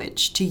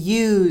language to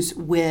use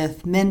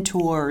with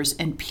mentors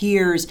and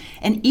peers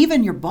and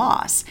even your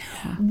boss.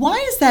 Yeah. Why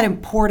is that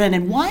important?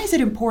 And why is it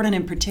important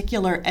in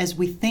particular as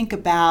we think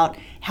about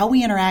how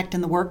we interact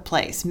in the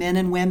workplace, men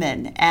and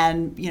women,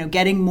 and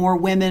getting more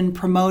women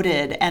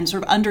promoted and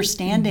sort of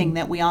understanding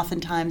that we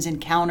oftentimes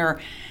encounter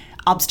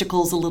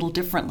obstacles a little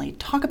differently?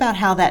 Talk about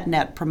how that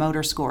net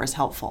promoter score is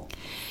helpful.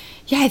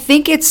 Yeah, I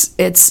think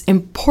it's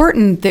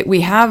important that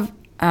we have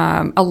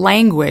a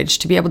language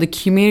to be able to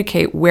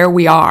communicate where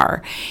we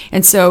are.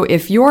 And so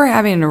if you're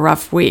having a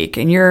rough week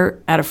and you're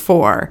at a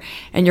 4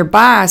 and your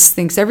boss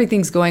thinks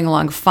everything's going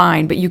along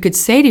fine, but you could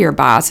say to your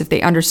boss, if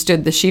they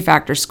understood the She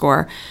Factor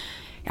score,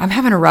 I'm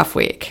having a rough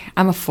week.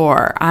 I'm a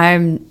 4.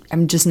 I'm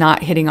just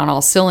not hitting on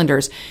all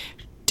cylinders.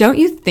 Don't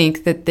you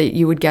think that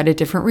you would get a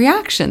different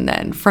reaction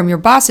then from your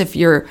boss if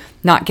you're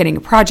not getting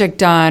a project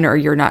done or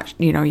you're not,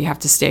 you have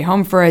to stay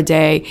home for a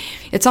day?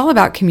 It's all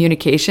about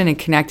communication and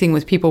connecting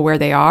with people where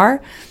they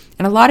are.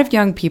 And a lot of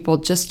young people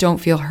just don't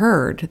feel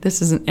heard.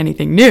 This isn't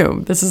anything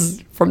new. This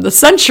is from the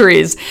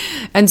centuries.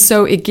 And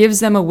so it gives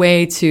them a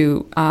way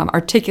to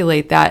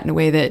articulate that in a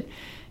way that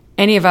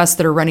any of us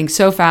that are running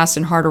so fast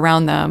and hard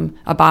around them,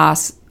 a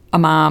boss, a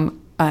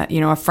mom,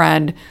 a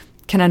friend,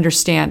 can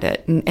understand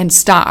it and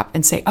stop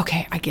and say,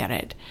 okay, I get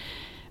it.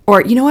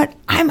 Or, you know what?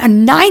 I'm a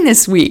 9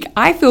 this week.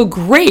 I feel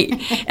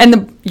great.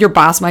 And your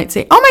boss might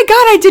say, oh my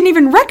God, I didn't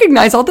even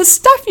recognize all the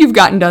stuff you've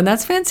gotten done.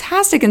 That's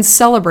fantastic, and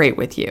celebrate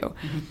with you.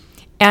 Mm-hmm.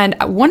 And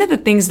one of the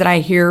things that I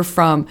hear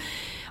from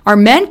our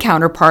men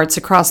counterparts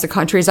across the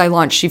country is I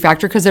launched She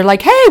Factor because they're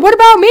like, hey, what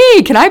about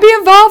me? Can I be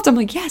involved? I'm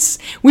like, yes,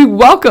 we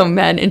welcome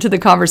men into the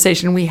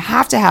conversation. We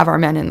have to have our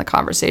men in the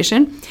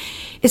conversation.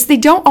 It's they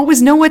don't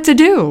always know what to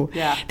do.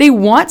 Yeah. They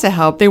want to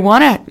help. They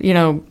want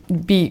to,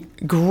 be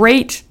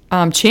great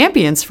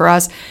champions for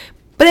us,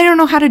 but they don't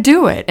know how to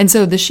do it. And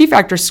so the She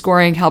Factor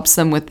scoring helps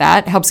them with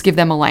that, helps give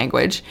them a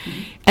language.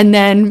 Mm-hmm. And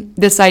then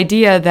this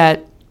idea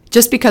that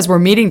just because we're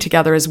meeting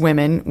together as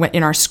women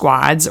in our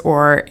squads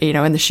or,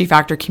 in the She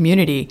Factor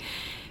community,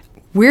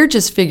 we're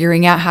just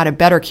figuring out how to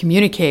better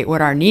communicate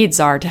what our needs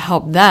are to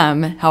help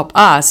them help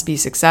us be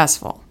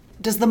successful.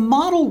 Does the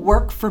model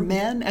work for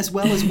men as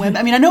well as women?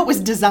 I know it was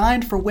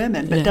designed for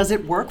women, but does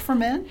it work for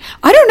men?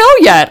 I don't know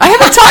yet. I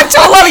haven't talked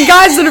to a lot of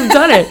guys that have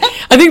done it.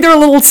 I think they're a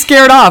little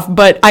scared off,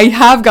 but I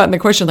have gotten the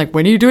question, like,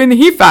 when are you doing the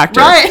He Factor?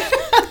 Right.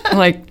 I'm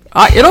like,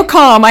 it'll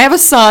come. I have a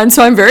son,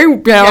 so I'm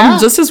I'm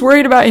just as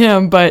worried about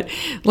him, but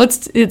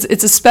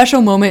it's a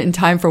special moment in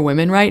time for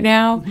women right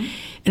now. Mm-hmm.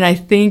 And I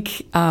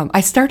think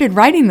I started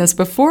writing this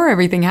before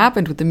everything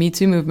happened with the Me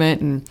Too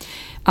movement,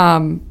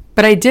 and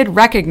but I did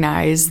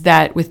recognize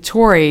that with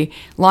Tori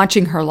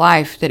launching her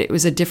life, that it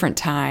was a different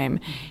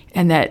time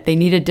and that they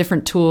needed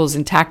different tools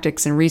and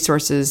tactics and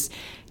resources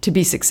to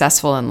be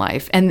successful in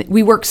life. And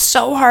we worked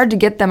so hard to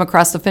get them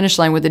across the finish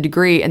line with a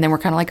degree, and then we're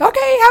kind of like,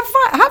 okay,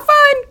 have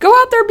fun, go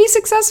out there, be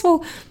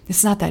successful.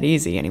 It's not that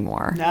easy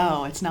anymore.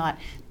 No, it's not.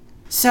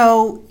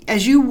 So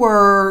as you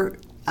were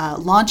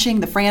launching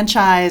the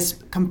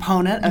franchise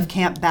component of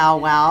Camp Bow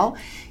Wow,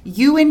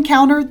 you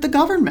encountered the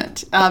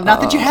government.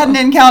 Not that you hadn't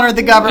encountered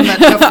the government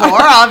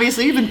before.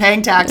 Obviously, you've been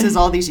paying taxes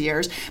all these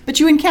years. But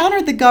you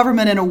encountered the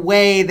government in a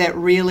way that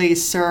really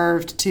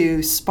served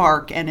to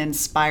spark and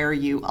inspire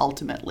you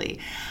ultimately.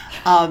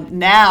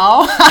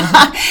 Now,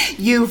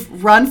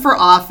 you've run for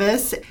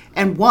office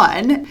and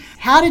won.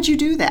 How did you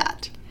do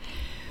that?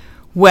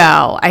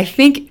 Well, I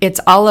think it's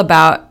all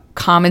about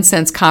common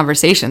sense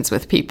conversations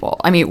with people.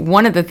 I mean,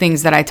 one of the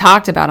things that I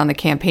talked about on the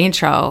campaign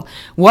trail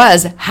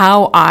was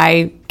how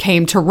I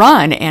came to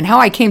run. And how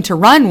I came to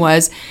run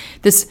was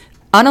this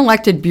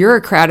unelected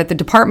bureaucrat at the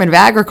Department of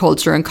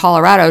Agriculture in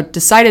Colorado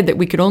decided that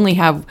we could only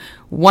have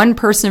one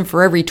person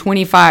for every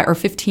 25 or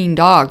 15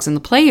 dogs in the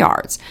play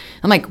yards.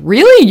 I'm like,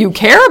 really? You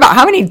care about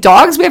how many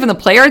dogs we have in the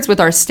play yards with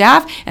our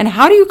staff? And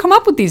how do you come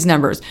up with these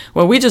numbers?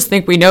 Well, we just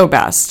think we know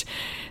best.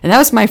 And that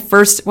was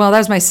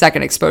my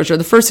second exposure.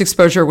 The first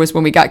exposure was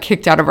when we got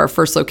kicked out of our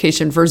first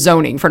location for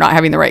zoning, for not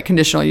having the right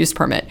conditional use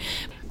permit.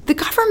 The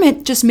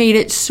government just made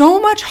it so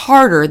much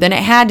harder than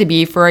it had to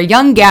be for a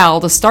young gal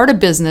to start a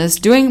business,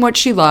 doing what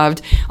she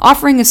loved,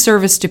 offering a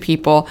service to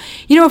people.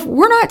 You know, if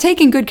we're not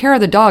taking good care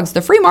of the dogs,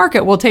 the free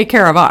market will take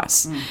care of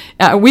us.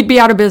 We'd be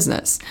out of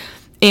business.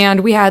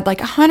 And we had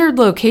like 100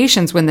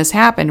 locations when this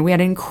happened. We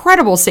had an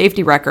incredible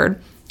safety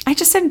record. I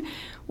just said,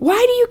 why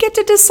do you get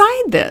to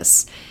decide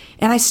this?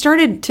 And I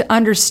started to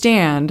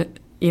understand,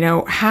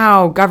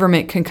 how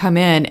government can come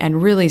in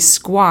and really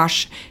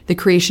squash the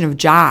creation of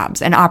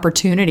jobs and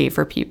opportunity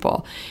for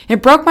people. And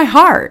it broke my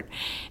heart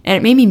and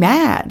it made me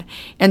mad.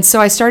 And so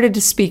I started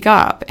to speak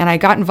up and I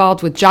got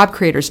involved with Job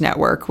Creators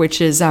Network, which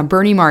is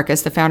Bernie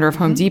Marcus, the founder of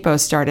Home Depot,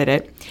 started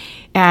it.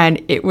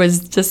 And it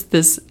was just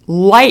this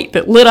light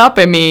that lit up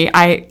in me.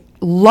 I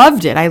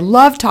loved it. I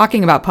loved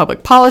talking about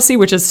public policy,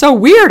 which is so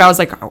weird. I was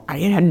like, I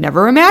had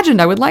never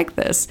imagined I would like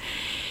this.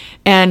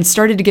 And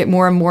started to get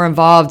more and more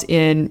involved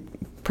in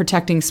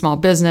protecting small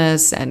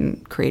business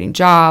and creating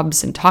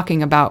jobs and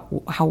talking about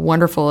how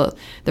wonderful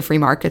the free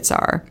markets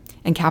are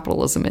and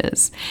capitalism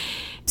is.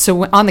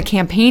 So on the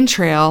campaign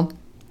trail,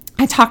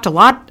 I talked a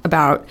lot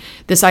about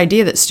this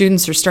idea that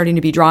students are starting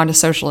to be drawn to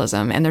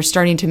socialism and they're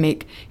starting to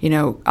make,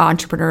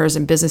 entrepreneurs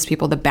and business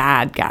people the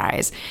bad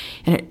guys.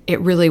 And it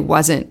really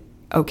wasn't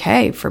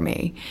okay for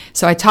me.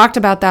 So I talked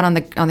about that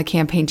on the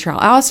campaign trail.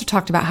 I also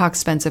talked about how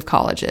expensive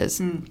college is.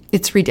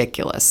 It's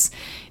ridiculous.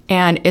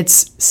 And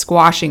it's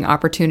squashing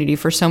opportunity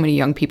for so many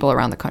young people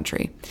around the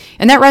country.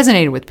 And that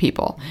resonated with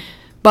people.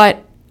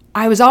 But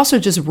I was also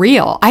just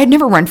real. I had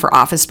never run for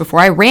office before.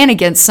 I ran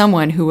against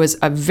someone who was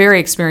a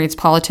very experienced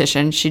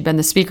politician. She'd been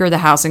the Speaker of the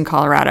House in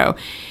Colorado.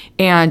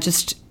 And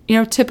just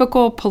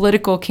typical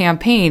political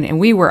campaign. And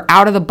we were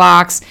out of the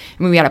box.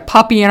 I mean, we had a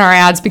puppy in our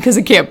ads because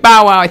of Camp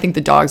Bow Wow. I think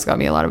the dogs got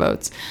me a lot of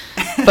votes.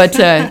 But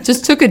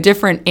just took a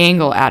different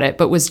angle at it,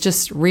 but was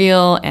just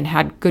real and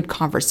had good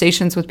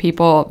conversations with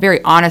people,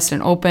 very honest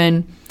and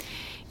open.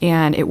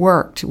 And it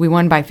worked. We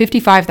won by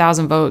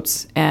 55,000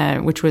 votes,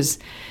 which was,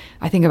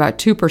 I think, about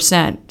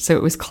 2%. So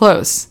it was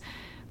close.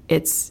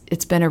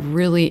 It's been a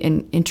really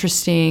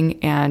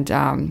interesting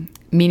and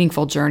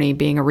meaningful journey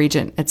being a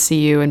regent at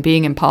CU and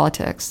being in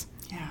politics.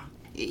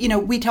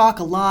 We talk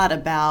a lot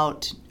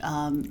about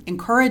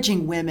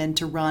encouraging women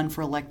to run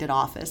for elected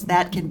office.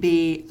 That can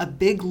be a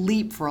big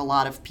leap for a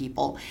lot of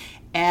people.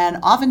 And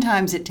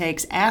oftentimes it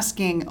takes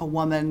asking a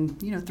woman,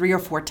 3 or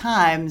 4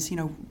 times,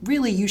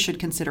 really you should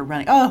consider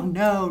running. Oh,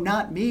 no,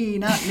 not me,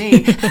 not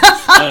me.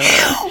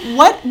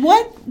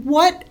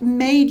 What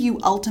made you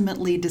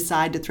ultimately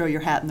decide to throw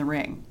your hat in the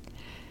ring?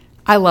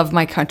 I love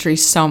my country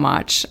so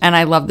much, and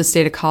I love the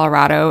state of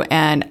Colorado,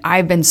 and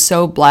I've been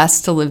so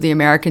blessed to live the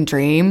American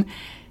dream.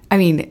 I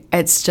mean,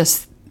 it's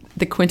just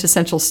the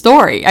quintessential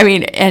story. I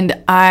mean,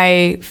 and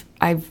I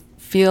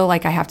feel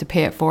like I have to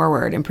pay it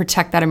forward and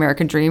protect that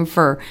American dream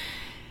for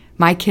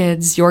my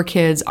kids, your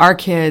kids, our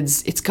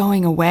kids. It's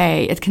going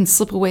away. It can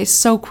slip away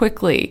so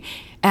quickly.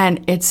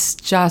 And it's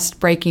just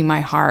breaking my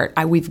heart.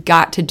 We've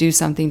got to do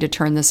something to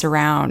turn this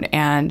around.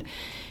 And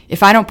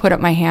if I don't put up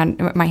my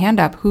hand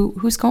up,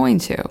 who's going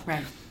to?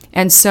 Right.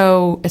 And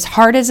so as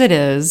hard as it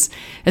is,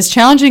 as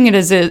challenging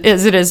as it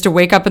is to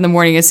wake up in the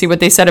morning and see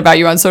what they said about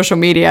you on social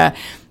media,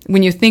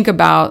 when you think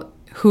about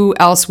who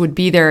else would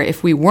be there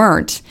if we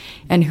weren't,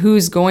 and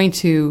who's going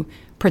to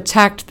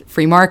protect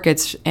free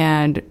markets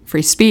and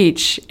free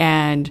speech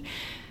and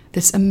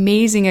this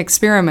amazing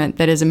experiment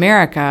that is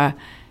America,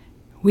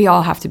 we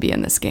all have to be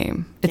in this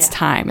game. It's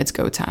time. It's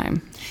go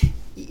time.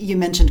 You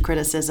mentioned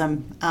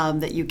criticism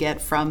that you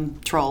get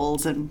from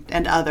trolls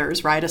and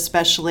others, right?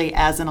 Especially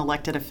as an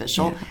elected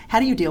official. Yeah. How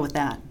do you deal with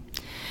that?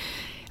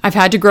 I've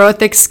had to grow a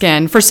thick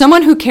skin. For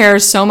someone who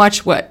cares so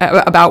much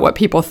about what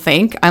people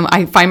think,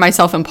 I find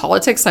myself in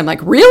politics. I'm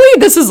like, really?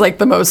 This is like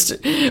the most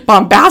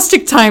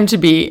bombastic time to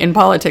be in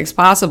politics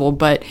possible.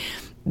 But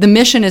the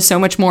mission is so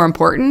much more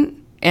important.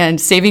 And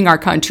saving our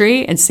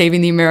country and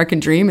saving the American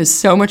dream is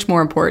so much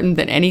more important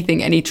than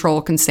anything any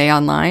troll can say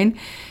online,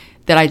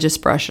 that I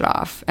just brush it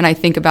off. And I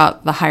think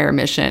about the higher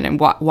mission and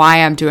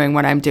why I'm doing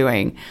what I'm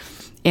doing.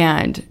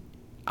 And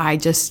I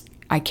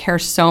I care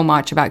so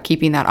much about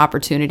keeping that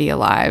opportunity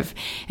alive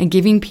and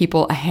giving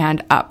people a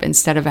hand up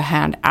instead of a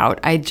hand out.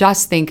 I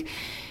just think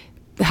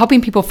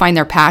helping people find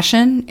their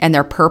passion and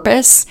their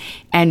purpose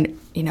and,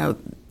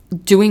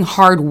 doing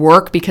hard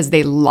work because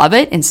they love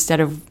it instead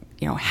of,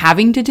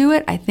 having to do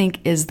it, I think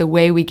is the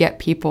way we get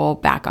people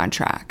back on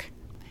track.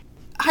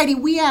 Heidi,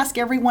 we ask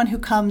everyone who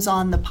comes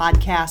on the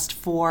podcast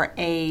for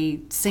a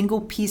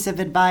single piece of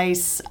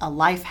advice, a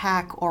life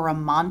hack, or a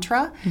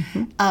mantra.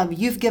 Mm-hmm.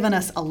 You've given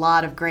us a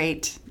lot of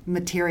great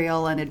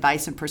material and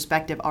advice and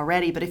perspective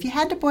already, but if you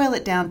had to boil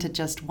it down to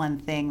just one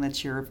thing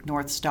that's your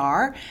North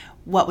Star,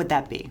 what would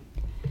that be?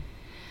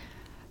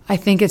 I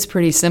think it's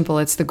pretty simple.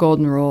 It's the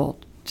golden rule.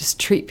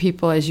 Just treat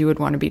people as you would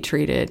want to be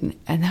treated.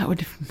 And that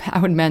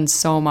would mend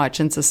so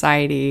much in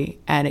society,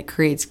 and it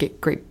creates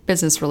great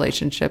business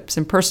relationships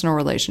and personal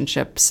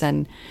relationships.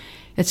 And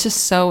it's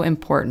just so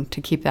important to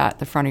keep that at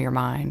the front of your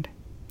mind.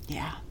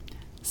 Yeah.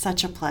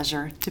 Such a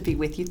pleasure to be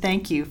with you.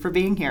 Thank you for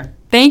being here.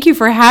 Thank you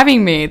for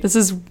having me. This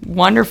is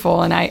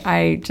wonderful. And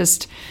I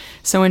just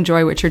so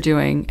enjoy what you're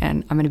doing.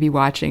 And I'm going to be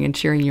watching and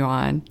cheering you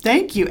on.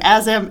 Thank you.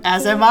 As am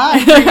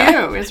I for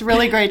you. It's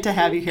really great to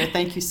have you here.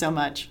 Thank you so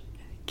much.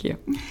 Thank you.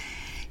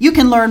 You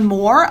can learn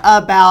more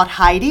about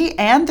Heidi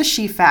and the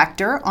She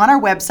Factor on our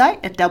website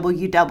at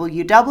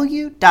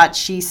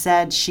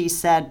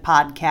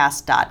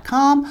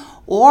www.shesaidshesaidpodcast.com,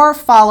 or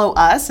follow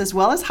us as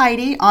well as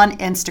Heidi on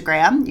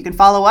Instagram. You can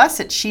follow us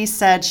at She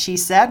Said, She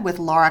Said with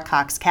Laura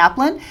Cox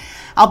Kaplan.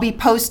 I'll be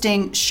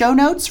posting show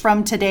notes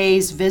from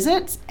today's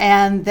visits,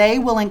 and they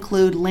will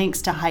include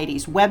links to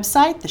Heidi's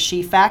website, The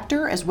She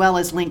Factor, as well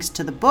as links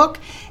to the book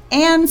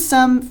and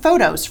some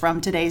photos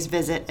from today's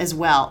visit as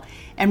well.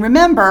 And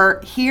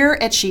remember, here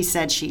at She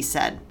Said, She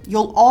Said,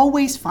 you'll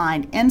always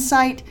find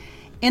insight,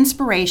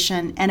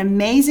 inspiration, and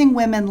amazing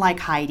women like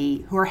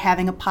Heidi who are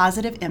having a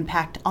positive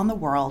impact on the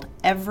world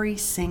every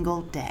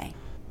single day.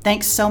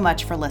 Thanks so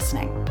much for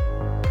listening.